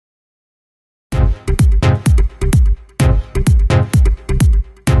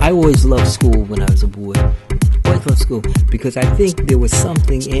I always loved school when I was a boy. Always loved school because I think there was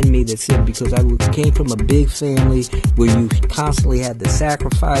something in me that said, because I came from a big family where you constantly had to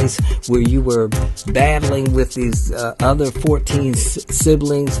sacrifice, where you were battling with these other 14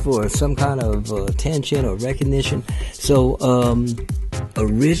 siblings for some kind of attention or recognition. So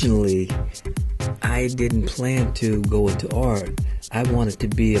originally, I didn't plan to go into art. I wanted to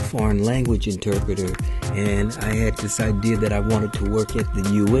be a foreign language interpreter, and I had this idea that I wanted to work at the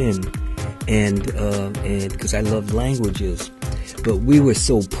UN, and because I love languages. But we were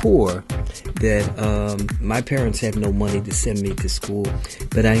so poor that my parents had no money to send me to school.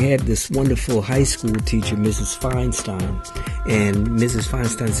 But I had this wonderful high school teacher, Mrs. Feinstein, and Mrs.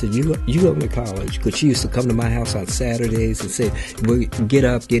 Feinstein said, you go to college, because she used to come to my house on Saturdays and say, well, get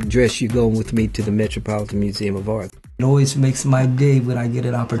up, get dressed, you're going with me to the Metropolitan Museum of Art. It always makes my day when I get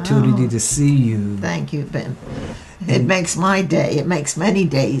an opportunity to see you. Thank you, Ben. It makes my day. It makes many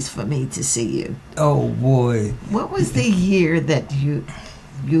days for me to see you. Oh, boy. What was the year that you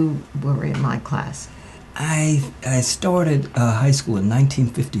were in my class? I started high school in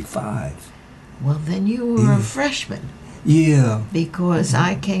 1955. Well, then you were a freshman. Yeah. Because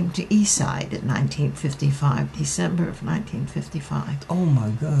I came to Eastside in 1955, December of 1955. Oh, my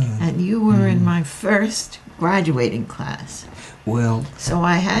God. And you were in my first graduating class. Well. So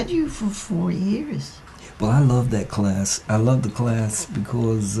I had you for 4 years. Well, I love that class. I love the class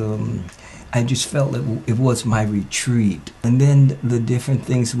because I just felt it was my retreat. And then the different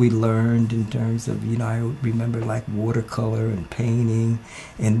things we learned in terms of, I remember like watercolor and painting,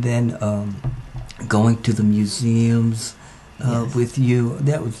 and then going to the museums with you.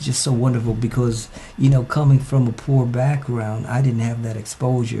 That was just so wonderful because, coming from a poor background, I didn't have that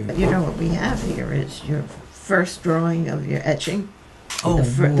exposure. You know what we have here is your first drawing of your etching. Oh,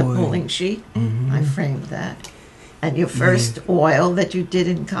 the pulling sheet. Mm-hmm. I framed that. And your first oil that you did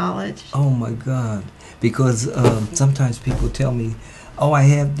in college. Oh, my God. Because sometimes people tell me, oh, I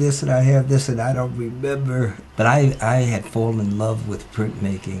have this and I have this and I don't remember. But I had fallen in love with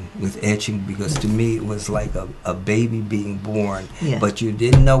printmaking, with etching, because to me it was like a baby being born. Yes. But you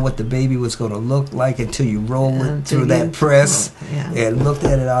didn't know what the baby was going to look like until you rolled it through that press and looked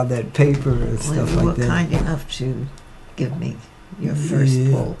at it on that paper and stuff like that. You were kind enough to give me your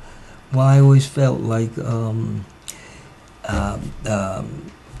first pull. Well, I always felt like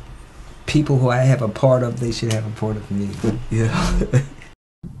people who I have a part of, they should have a part of me. Yeah.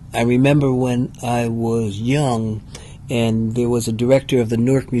 I remember when I was young, and there was a director of the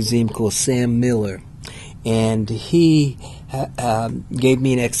Newark Museum called Sam Miller, and he gave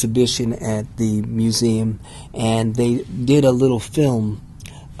me an exhibition at the museum, and they did a little film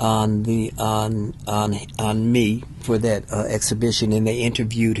on me for that exhibition, and they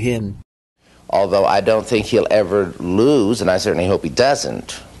interviewed him. Although I don't think he'll ever lose, and I certainly hope he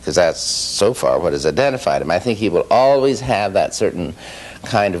doesn't, because that's so far what has identified him. I think he will always have that certain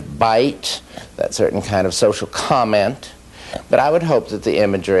kind of bite, that certain kind of social comment, but I would hope that the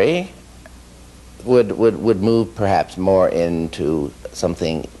imagery would move perhaps more into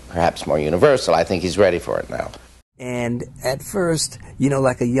something perhaps more universal. I think he's ready for it now. And at first,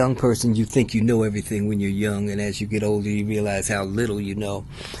 like a young person, you think you know everything when you're young, and as you get older, you realize how little you know.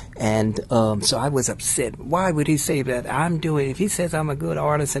 And so I was upset. Why would he say that if he says I'm a good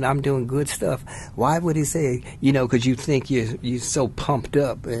artist and I'm doing good stuff, why would he say, because you think you're so pumped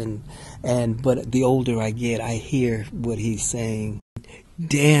up. But the older I get, I hear what he's saying.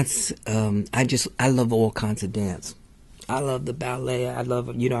 Dance, I love all kinds of dance. I love the ballet. I love,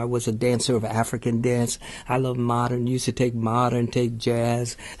 I was a dancer of African dance. I love modern. Used to take modern, take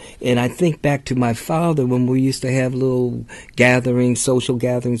jazz. And I think back to my father when we used to have little gatherings, social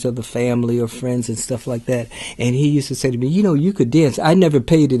gatherings of the family or friends and stuff like that. And he used to say to me, you could dance. I never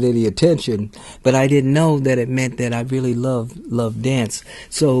paid it any attention, but I didn't know that it meant that I really love dance.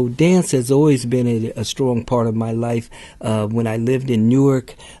 So dance has always been a strong part of my life. When I lived in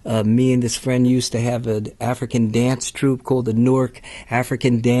Newark, me and this friend used to have an African dance troupe called the Newark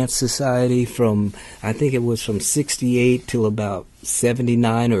African Dance Society I think it was from 68 till about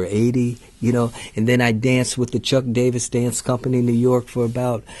 79 or 80, and then I danced with the Chuck Davis Dance Company in New York for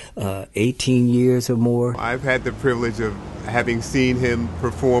about 18 years or more. I've had the privilege of having seen him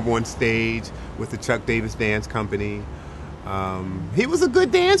perform on stage with the Chuck Davis Dance Company. He was a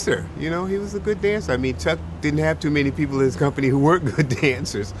good dancer, he was a good dancer. I mean, Chuck didn't have too many people in his company who weren't good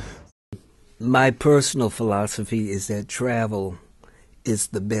dancers. My personal philosophy is that travel is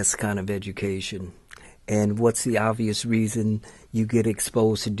the best kind of education. And what's the obvious reason? You get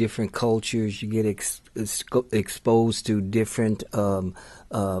exposed to different cultures, you get exposed to different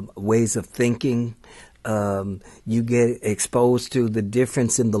ways of thinking. You get exposed to the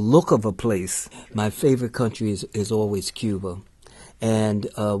difference in the look of a place. My favorite country is always Cuba. And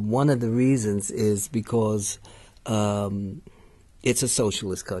one of the reasons is because it's a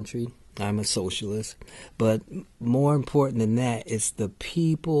socialist country. I'm a socialist. But more important than that is the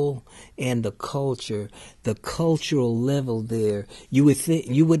people and the culture, the cultural level there. You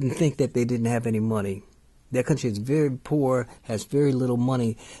wouldn't think that they didn't have any money. Their country is very poor, has very little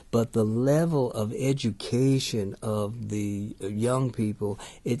money, but the level of education of the young people,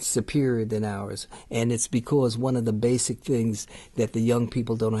 it's superior than ours. And it's because one of the basic things that the young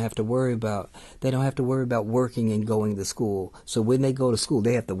people don't have to worry about, they don't have to worry about working and going to school. So when they go to school,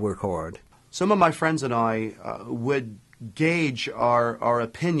 they have to work hard. Some of my friends and I would gauge our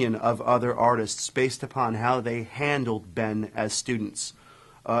opinion of other artists based upon how they handled Ben as students.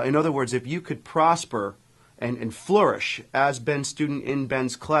 In other words, if you could prosper and flourish as Ben's student in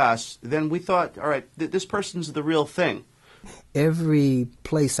Ben's class, then we thought, all right, this person's the real thing. Every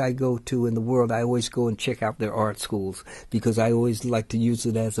place I go to in the world, I always go and check out their art schools because I always like to use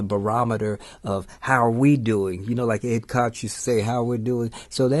it as a barometer of how are we doing. You know, like Ed Koch used to say, how we're doing.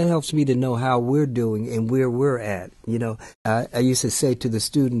 So that helps me to know how we're doing and where we're at. You know, I used to say to the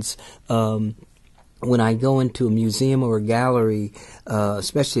students, when I go into a museum or a gallery,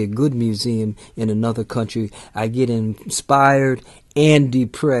 especially a good museum in another country, I get inspired and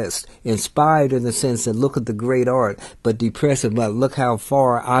depressed. Inspired in the sense that look at the great art, but depressed about look how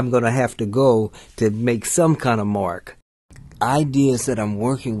far I'm going to have to go to make some kind of mark. Ideas that I'm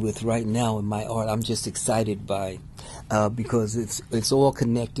working with right now in my art, I'm just excited by because it's all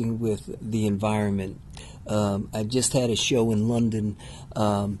connecting with the environment. I just had a show in London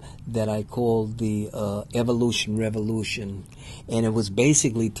that I called the Evolution Revolution, and it was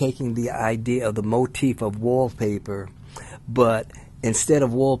basically taking the idea of the motif of wallpaper, but instead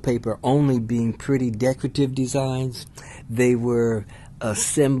of wallpaper only being pretty decorative designs, they were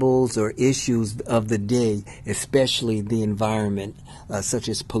symbols or issues of the day, especially the environment, such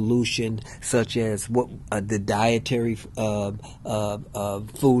as pollution, such as the dietary food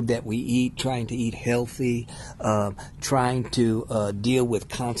that we eat, trying to eat healthy, trying to deal with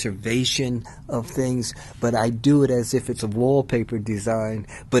conservation of things. But I do it as if it's a wallpaper design,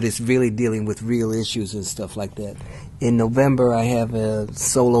 but it's really dealing with real issues and stuff like that. In November, I have a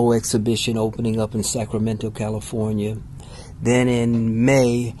solo exhibition opening up in Sacramento, California. Then in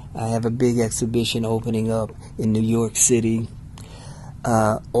May, I have a big exhibition opening up in New York City.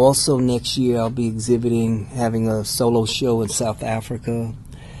 Also next year, I'll be exhibiting, having a solo show in South Africa.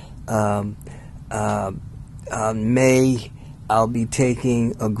 May, I'll be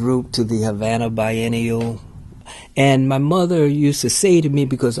taking a group to the Havana Biennial. And my mother used to say to me,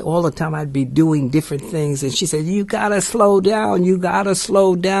 because all the time I'd be doing different things, and she said, you gotta slow down, you gotta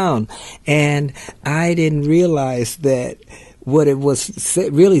slow down. And I didn't realize that what it was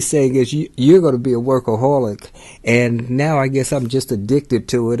really saying is you're going to be a workaholic. And now I guess I'm just addicted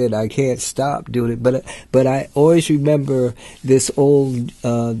to it and I can't stop doing it. But I always remember this old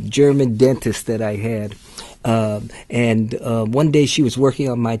German dentist that I had. And one day she was working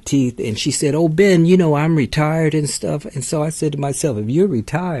on my teeth and she said, oh, Ben, you know, I'm retired and stuff. And so I said to myself, if you're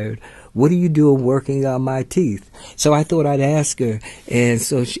retired, what are you doing working on my teeth? So I thought I'd ask her. And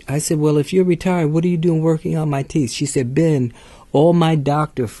so I said, well, if you're retired, what are you doing working on my teeth? She said, Ben, all my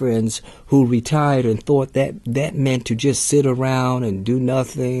doctor friends who retired and thought that meant to just sit around and do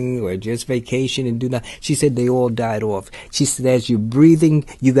nothing or just vacation and do nothing, she said they all died off. She said, as you're breathing,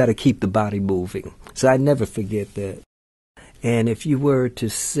 you got to keep the body moving. So I never forget that. And if you were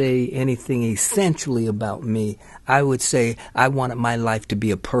to say anything essentially about me, I would say I wanted my life to be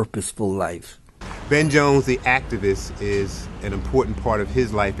a purposeful life. Ben Jones, the activist, is an important part of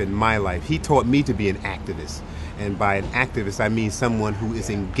his life and my life. He taught me to be an activist. And by an activist, I mean someone who is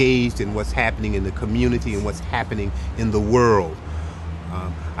engaged in what's happening in the community and what's happening in the world.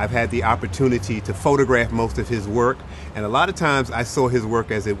 I've had the opportunity to photograph most of his work, and a lot of times I saw his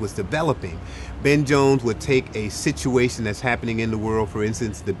work as it was developing. Ben Jones would take a situation that's happening in the world, for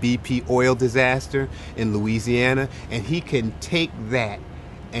instance, the BP oil disaster in Louisiana, and he can take that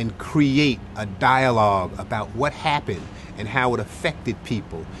and create a dialogue about what happened and how it affected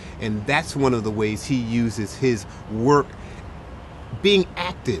people. And that's one of the ways he uses his work, being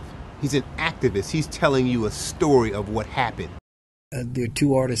active. He's an activist. He's telling you a story of what happened. There are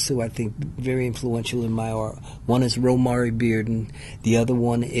two artists who I think very influential in my art. One is Romare Bearden. The other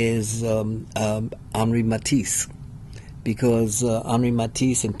one is Henri Matisse. Because Henri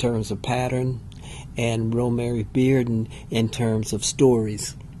Matisse in terms of pattern and Romare Bearden in terms of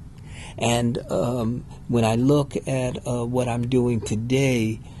stories. And when I look at what I'm doing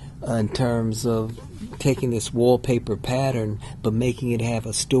today in terms of taking this wallpaper pattern, but making it have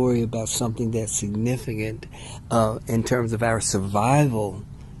a story about something that's significant in terms of our survival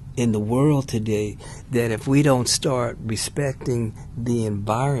in the world today, that if we don't start respecting the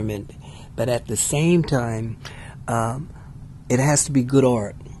environment, but at the same time, it has to be good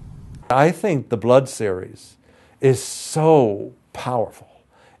art. I think the Blood series is so powerful.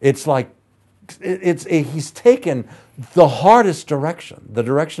 It's like, he's taken the hardest direction, the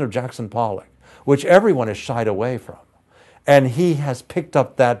direction of Jackson Pollock, which everyone has shied away from, and he has picked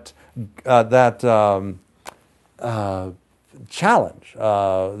up that challenge.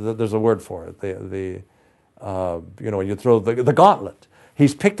 There's a word for it. You throw the gauntlet.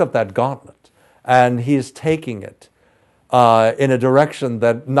 He's picked up that gauntlet, and he is taking it in a direction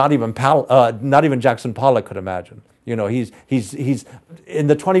that not even Jackson Pollock could imagine. He's in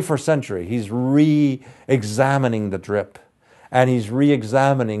the 21st century. He's re-examining the drip, and he's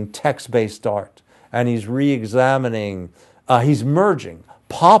re-examining text-based art, and he's re-examining. He's merging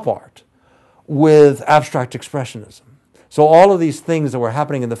pop art with abstract expressionism. So all of these things that were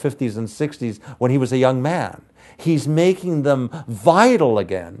happening in the 50s and 60s when he was a young man, he's making them vital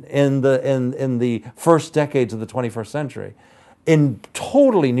again in the first decades of the 21st century in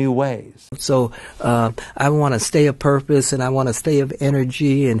totally new ways. So I want to stay of purpose, and I want to stay of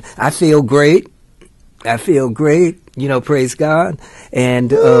energy, and I feel great. Praise God.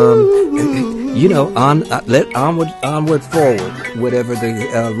 And, onward, forward, whatever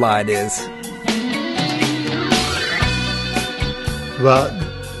the line is. Well,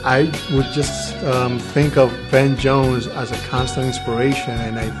 I would just think of Ben Jones as a constant inspiration,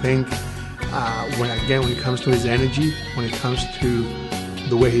 and I think when it comes to his energy, when it comes to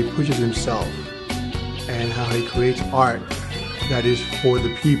the way he pushes himself and how he creates art that is for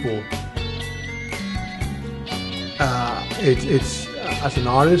the people, it's as an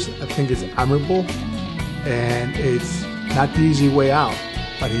artist, I think it's admirable, and it's not the easy way out,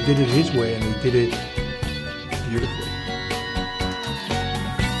 but he did it his way, and he did it beautifully.